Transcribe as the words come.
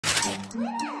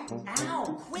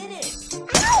Ow, quit it!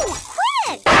 Ow!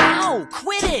 Quit! Ow,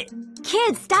 quit it!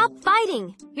 Kids, stop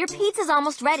fighting. Your pizza's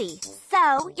almost ready.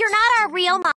 So, you're not our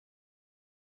real mom.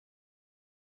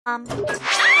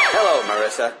 Hello,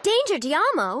 Marissa. Danger,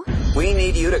 Diamo. We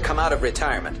need you to come out of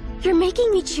retirement. You're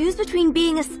making me choose between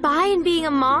being a spy and being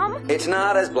a mom? It's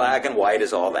not as black and white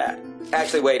as all that.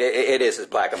 Actually, wait, it is as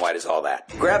black and white as all that.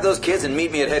 Grab those kids and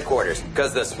meet me at headquarters,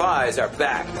 because the spies are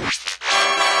back.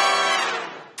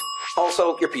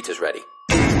 Also, your pizza's ready.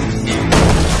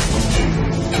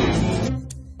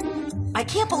 I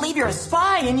can't believe you're a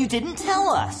spy and you didn't tell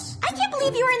us. I can't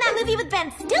believe you were in that movie with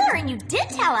Ben Stiller and you did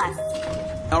tell us.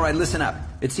 All right, listen up.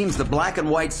 It seems the black and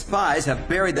white spies have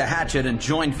buried the hatchet and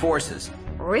joined forces.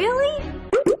 Really?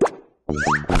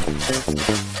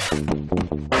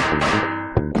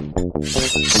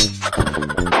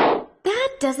 That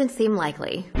doesn't seem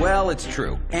likely. Well, it's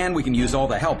true, and we can use all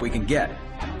the help we can get.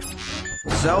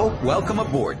 So, welcome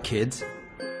aboard, kids.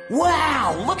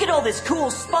 Wow, look at all this cool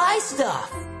spy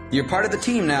stuff. You're part of the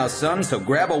team now, son, so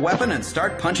grab a weapon and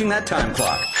start punching that time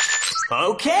clock.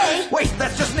 Okay. Wait,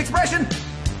 that's just an expression!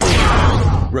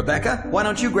 Rebecca, why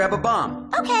don't you grab a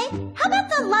bomb? Okay, how about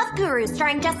The Love Guru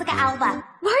starring Jessica Alba?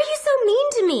 Why are you so mean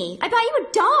to me? I bought you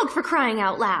a dog for crying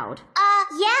out loud.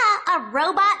 Yeah, a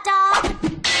robot dog.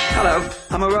 Hello,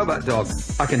 I'm a robot dog.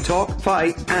 I can talk,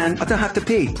 fight, and I don't have to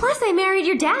pee. Plus, I married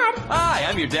your dad. Hi,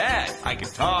 I'm your dad. I can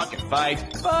talk and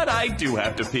fight, but I do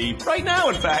have to pee. Right now,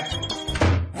 in fact.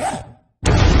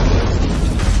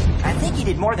 I think he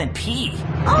did more than pee.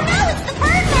 Oh no, it's the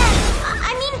Birdmen!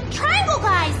 I mean, triangle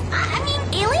guys! I mean,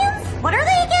 aliens? What are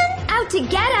they again? Out to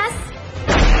get us!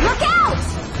 Look out!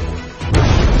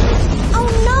 Oh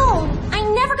no! I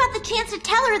never got the chance to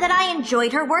tell her that I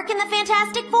enjoyed her work in the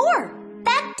Fantastic Four.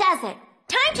 That does it.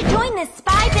 Time to join this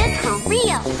spy biz for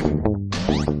real.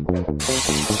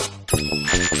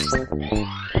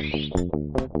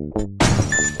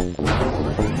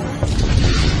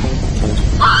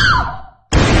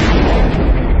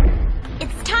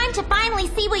 It's time to finally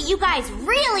see what you guys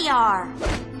really are.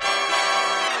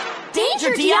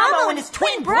 Danger Diamo and his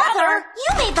twin brother?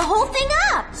 You made the whole thing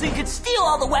up! So you could steal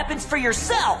all the weapons for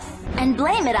yourself. And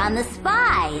blame it on the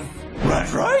spies.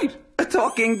 That's right. A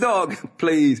talking dog,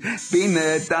 please. Been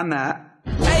there, done that.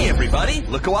 Hey, everybody.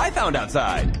 Look who I found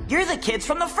outside. You're the kids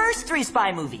from the first 3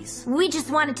 spy movies. We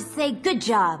just wanted to say good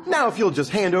job. Now if you'll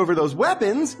just hand over those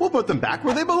weapons, we'll put them back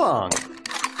where they belong.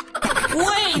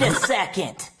 Wait a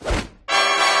second.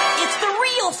 It's the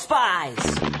real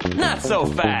spies. Not so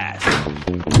fast.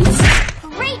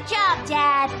 Great job,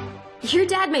 Dad. Your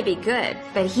dad may be good,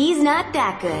 but he's not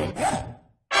that good.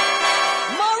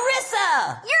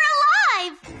 Marissa! You're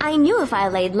alive! I knew if I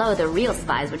laid low, the real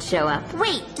spies would show up.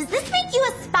 Wait, does this make you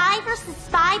a spy versus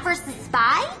spy versus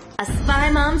spy? A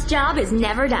spy mom's job is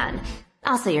never done.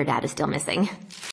 Also, your dad is still missing.